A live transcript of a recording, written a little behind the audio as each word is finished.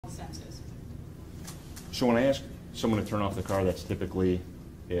senses? So when I ask someone to turn off the car, that's typically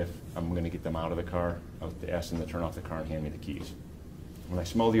if I'm going to get them out of the car. I'll ask them to turn off the car and hand me the keys. When I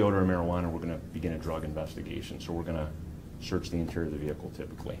smell the odor of marijuana, we're going to begin a drug investigation. So we're going to search the interior of the vehicle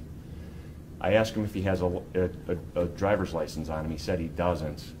typically. I ask him if he has a driver's license on him. He said he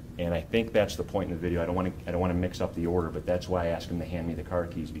doesn't. And I think that's the point in the video. I don't want to mix up the order, but that's why I ask him to hand me the car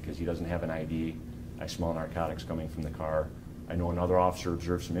keys, because he doesn't have an ID. I smell narcotics coming from the car. I know another officer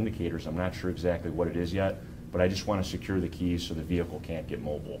observed some indicators. I'm not sure exactly what it is yet, but I just want to secure the keys so the vehicle can't get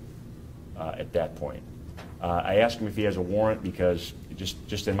mobile at that point. I ask him if he has a warrant because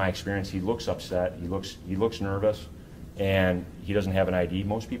just in my experience, he looks upset. He looks nervous, and he doesn't have an ID.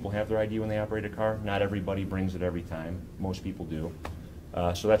 Most people have their ID when they operate a car. Not everybody brings it every time. Most people do.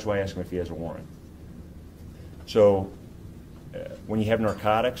 So that's why I ask him if he has a warrant. So when you have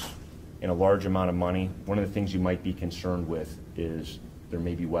narcotics and a large amount of money, one of the things you might be concerned with is there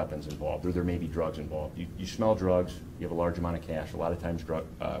may be weapons involved, or there may be drugs involved. You smell drugs, you have a large amount of cash, a lot of times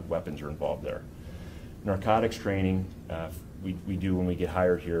weapons are involved there. Narcotics training, we do when we get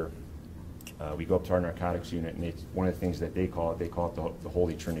hired here. We go up to our narcotics unit, and it's one of the things that they call it the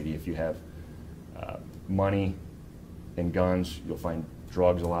Holy Trinity. If you have money and guns, you'll find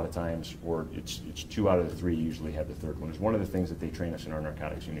drugs a lot of times, or it's 2 out of the 3 usually have the third one. It's one of the things that they train us in our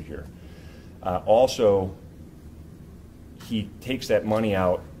narcotics unit here. Also, he takes that money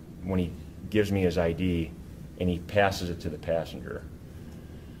out when he gives me his ID, and he passes it to the passenger.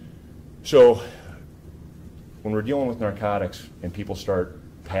 So when we're dealing with narcotics and people start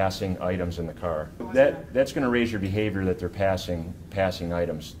passing items in the car, that's going to raise your behavior that they're passing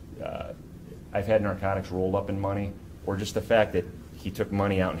items. I've had narcotics rolled up in money, or just the fact that he took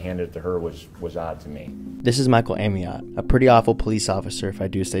money out and handed it to her was odd to me. This is Michael Amiott, a pretty awful police officer if I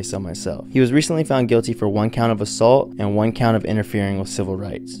do say so myself. He was recently found guilty for 1 count of assault and 1 count of interfering with civil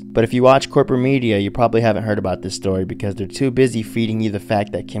rights. But if you watch corporate media, you probably haven't heard about this story because they're too busy feeding you the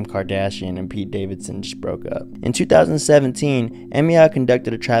fact that Kim Kardashian and Pete Davidson just broke up. In 2017, Amiott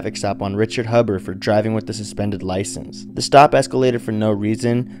conducted a traffic stop on Richard Hubbard for driving with a suspended license. The stop escalated for no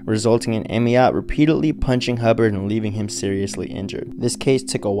reason, resulting in Amiott repeatedly punching Hubbard and leaving him seriously injured. This case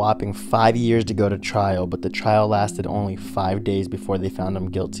took a whopping 5 years to go to trial, but the trial lasted only 5 days before they found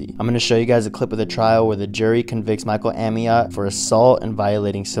him guilty. I'm going to show you guys a clip of the trial where the jury convicts Michael Amiott for assault and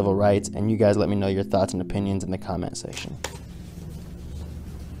violating civil rights, and you guys let me know your thoughts and opinions in the comment section.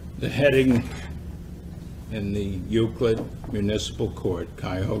 The heading in the Euclid Municipal Court,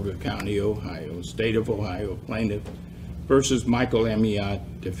 Cuyahoga County, Ohio, State of Ohio, plaintiff versus Michael Amiott,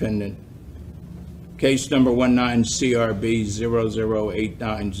 defendant. Case number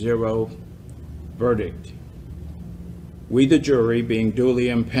 19CRB00890, verdict. We, the jury, being duly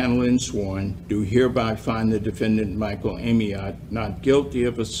impaneled and sworn, do hereby find the defendant Michael Amiott not guilty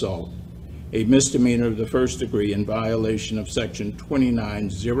of assault, a misdemeanor of the first degree in violation of section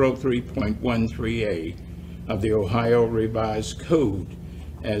 2903.13a of the Ohio Revised Code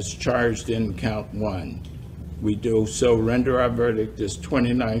as charged in count 1. We do so render our verdict this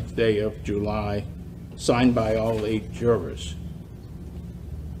 29th day of July, signed by all 8 jurors.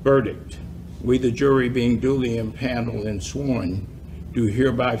 Verdict. We, the jury, being duly impaneled and sworn, do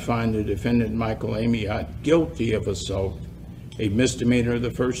hereby find the defendant Michael Amiott guilty of assault, a misdemeanor of the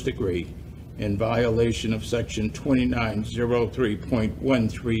first degree, in violation of section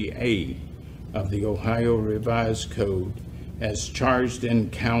 2903.13a of the Ohio Revised Code as charged in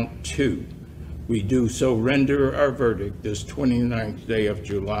count 2. We do so render our verdict this 29th day of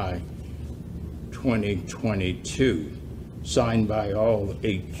July, 2022, signed by all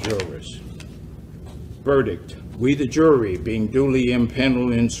 8 jurors. Verdict. We, the jury, being duly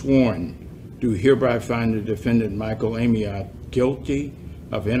impaneled and sworn, do hereby find the defendant Michael Amiott guilty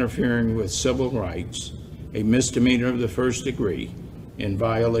of interfering with civil rights, a misdemeanor of the first degree, in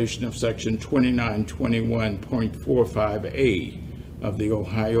violation of section 2921.45a of the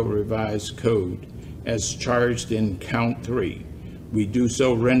Ohio Revised Code as charged in count 3. We do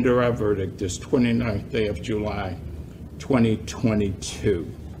so render our verdict this 29th day of July,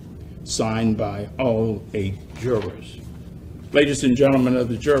 2022, signed by all 8 jurors. Ladies and gentlemen of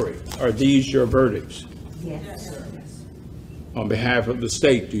the jury, are these your verdicts? Yes. On behalf of the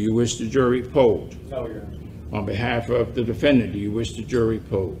state, do you wish the jury polled? No, Your Honor. On behalf of the defendant, do you wish the jury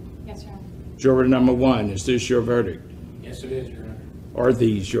polled? Yes, Your Honor. Juror number 1, is this your verdict? Yes, it is, Your Honor. Are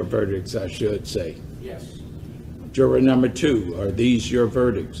these your verdicts, I should say? Yes. Juror number 2, are these your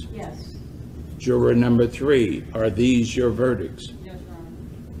verdicts? Yes. Juror number 3, are these your verdicts? Yes, Your Honor.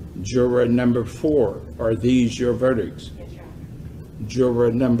 Juror number 4, are these your verdicts? Yes, Your Honor.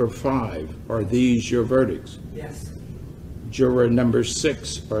 Juror number 5, are these your verdicts? Yes. Juror number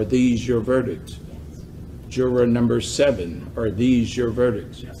 6, are these your verdicts? Juror number 7, are these your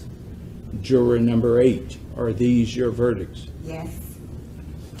verdicts? Yes. Juror number 8, are these your verdicts? Yes.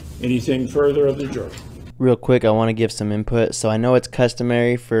 Anything further of the jury? Real quick, I want to give some input. So I know it's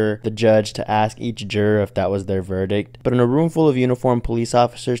customary for the judge to ask each juror if that was their verdict, but in a room full of uniformed police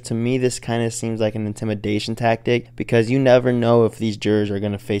officers, to me this kind of seems like an intimidation tactic, because you never know if these jurors are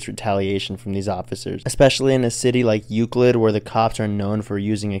going to face retaliation from these officers, especially in a city like Euclid where the cops are known for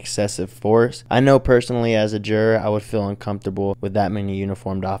using excessive force. I know personally as a juror I would feel uncomfortable with that many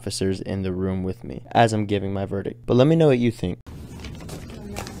uniformed officers in the room with me as I'm giving my verdict. But let me know what you think.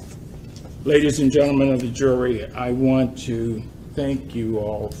 Ladies and gentlemen of the jury, I want to thank you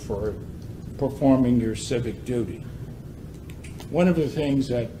all for performing your civic duty. One of the things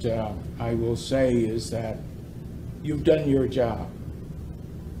that I will say is that you've done your job.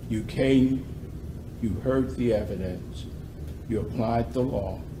 You came, you heard the evidence, you applied the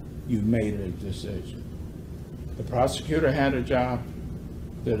law, you made a decision. The prosecutor had a job,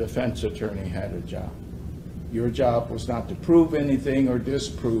 the defense attorney had a job. Your job was not to prove anything or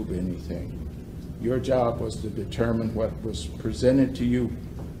disprove anything. Your job was to determine what was presented to you,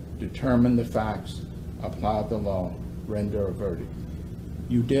 determine the facts, apply the law, render a verdict.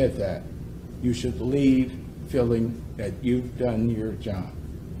 You did that. You should leave feeling that you've done your job.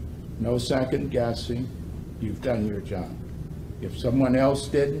 No second guessing, you've done your job. If someone else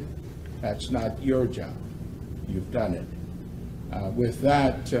didn't, that's not your job. You've done it. With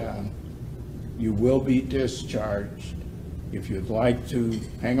that, you will be discharged. If you'd like to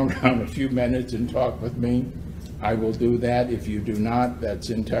hang around a few minutes and talk with me, I will do that. If you do not, that's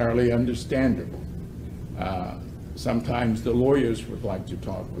entirely understandable. Sometimes the lawyers would like to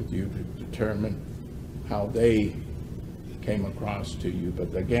talk with you to determine how they came across to you.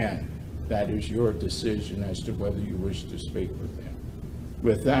 But again, that is your decision as to whether you wish to speak with them.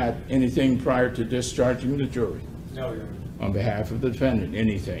 With that, anything prior to discharging the jury? No, Your Honor. On behalf of the defendant,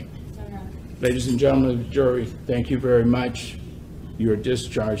 anything? Ladies and gentlemen of the jury, thank you very much. You are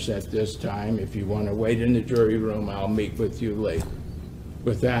discharged at this time. If you want to wait in the jury room, I'll meet with you later.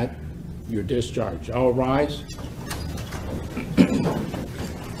 With that, you're discharged. All rise.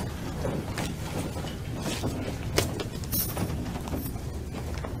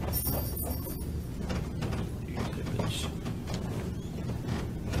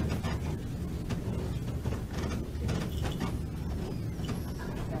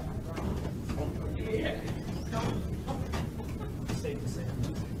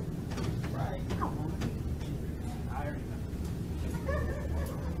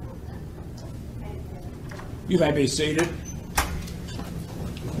 You may be seated.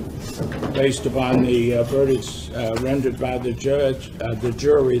 Based upon the verdicts rendered by the judge, the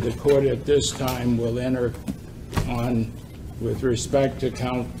jury, the court at this time will enter on, with respect to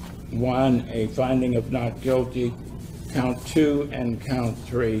count 1, a finding of not guilty. Count 2 and count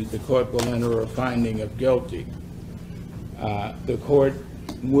 3, the court will enter a finding of guilty. The court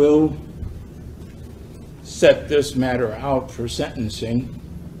will set this matter out for sentencing,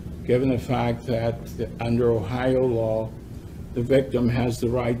 given the fact that under Ohio law, the victim has the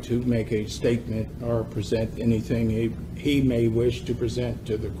right to make a statement or present anything he may wish to present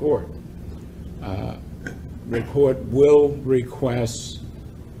to the court. The court will request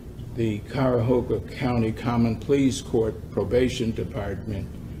the Cuyahoga County Common Pleas Court Probation Department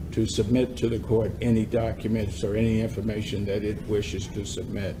to submit to the court any documents or any information that it wishes to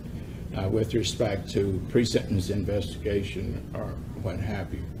submit with respect to pre-sentence investigation or what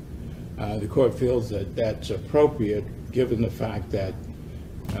have you. The court feels that that's appropriate given the fact that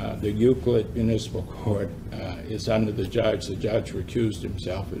the Euclid Municipal Court is under the judge. The judge recused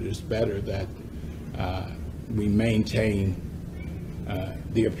himself. It is better that we maintain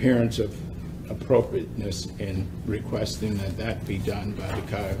the appearance of appropriateness in requesting that that be done by the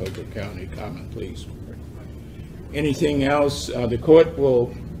Cuyahoga County Common Pleas Court. Anything else? The court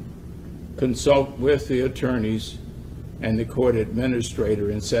will consult with the attorneys and the court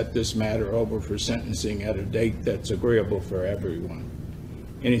administrator and set this matter over for sentencing at a date that's agreeable for everyone.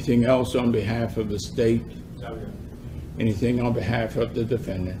 Anything else on behalf of the state? Anything on behalf of the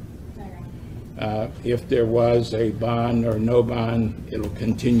defendant? If there was a bond or no bond, it'll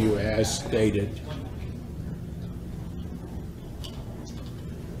continue as stated.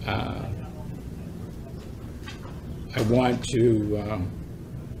 I want to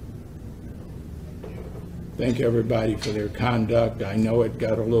thank everybody for their conduct. I know it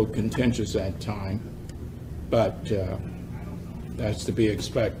got a little contentious that time, but that's to be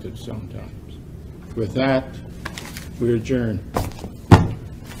expected sometimes. With that, we adjourn.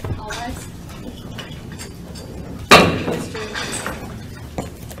 All rise. Mr.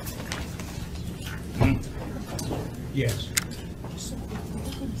 Yes.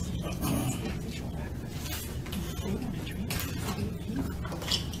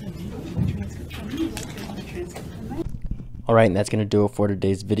 Alright, and that's going to do it for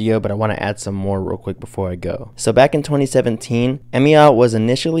today's video, but I want to add some more real quick before I go. So back in 2017, Amiott was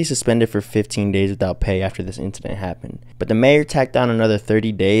initially suspended for 15 days without pay after this incident happened. But the mayor tacked on another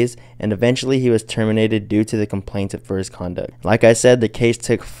 30 days, and eventually he was terminated due to the complaints for his conduct. Like I said, the case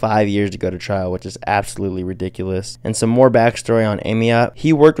took 5 years to go to trial, which is absolutely ridiculous. And some more backstory on Amiott.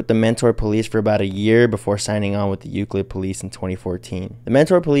 He worked with the Mentor Police for about a year before signing on with the Euclid Police in 2014. The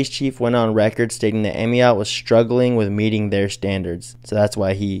Mentor Police chief went on record stating that Amiott was struggling with meeting their standards, so that's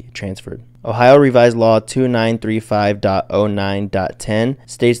why he transferred. Ohio Revised Law 2935.09.10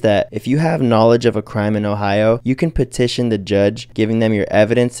 states that if you have knowledge of a crime in Ohio, you can petition the judge, giving them your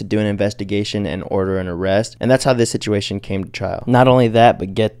evidence to do an investigation and order an arrest. And that's how this situation came to trial. Not only that,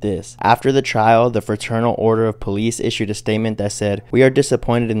 but get this. After the trial, the Fraternal Order of Police issued a statement that said, "We are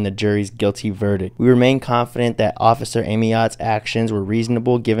disappointed in the jury's guilty verdict. We remain confident that Officer Amiott's actions were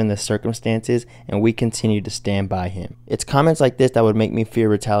reasonable given the circumstances, and we continue to stand by him." It's comments like this that would make me fear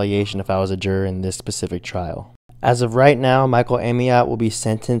retaliation if I was a juror in this specific trial. As of right now, Michael Amiott will be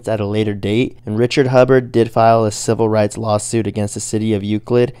sentenced at a later date, and Richard Hubbard did file a civil rights lawsuit against the city of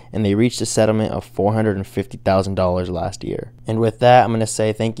Euclid, and they reached a settlement of $450,000 last year. And with that, I'm going to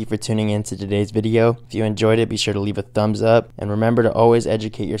say thank you for tuning in to today's video. If you enjoyed it, be sure to leave a thumbs up, and remember to always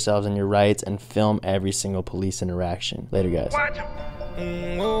educate yourselves on your rights and film every single police interaction. Later, guys.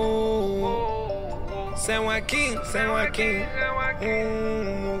 San Joaquin, San Joaquin.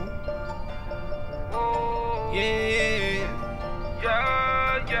 Yeah.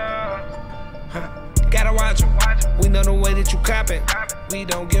 Huh. Gotta watch 'em. We know the way that you coppin'. We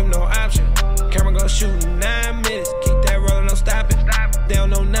don't give no option. Camera gon' shoot in 9 minutes. Keep that rollin', no stopping. They don't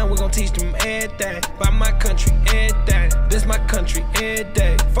know nothing, we gon' teach them everything. By my country, everything. This my country, every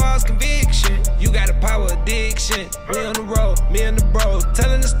day. False conviction, you got a power addiction. We on the road, me and the bros,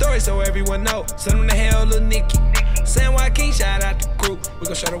 telling the story so everyone know. Send them to hell, little Nicky. San Joaquin, shout out the crew. We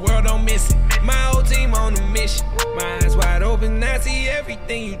gon' show the world, don't miss it. My whole team on a mission. My eyes wide open, I see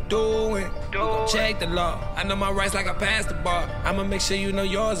everything you doing. We gon' check the law. I know my rights like I passed the bar. I'ma make sure you know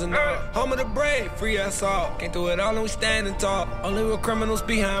yours and all. Home of the brave, free us all. Can't do it all and we standing tall. Only real criminals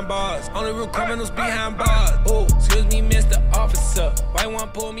behind bars. Only real criminals behind bars. Oh, excuse me, Mr. Officer. Why you wanna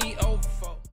pull me over?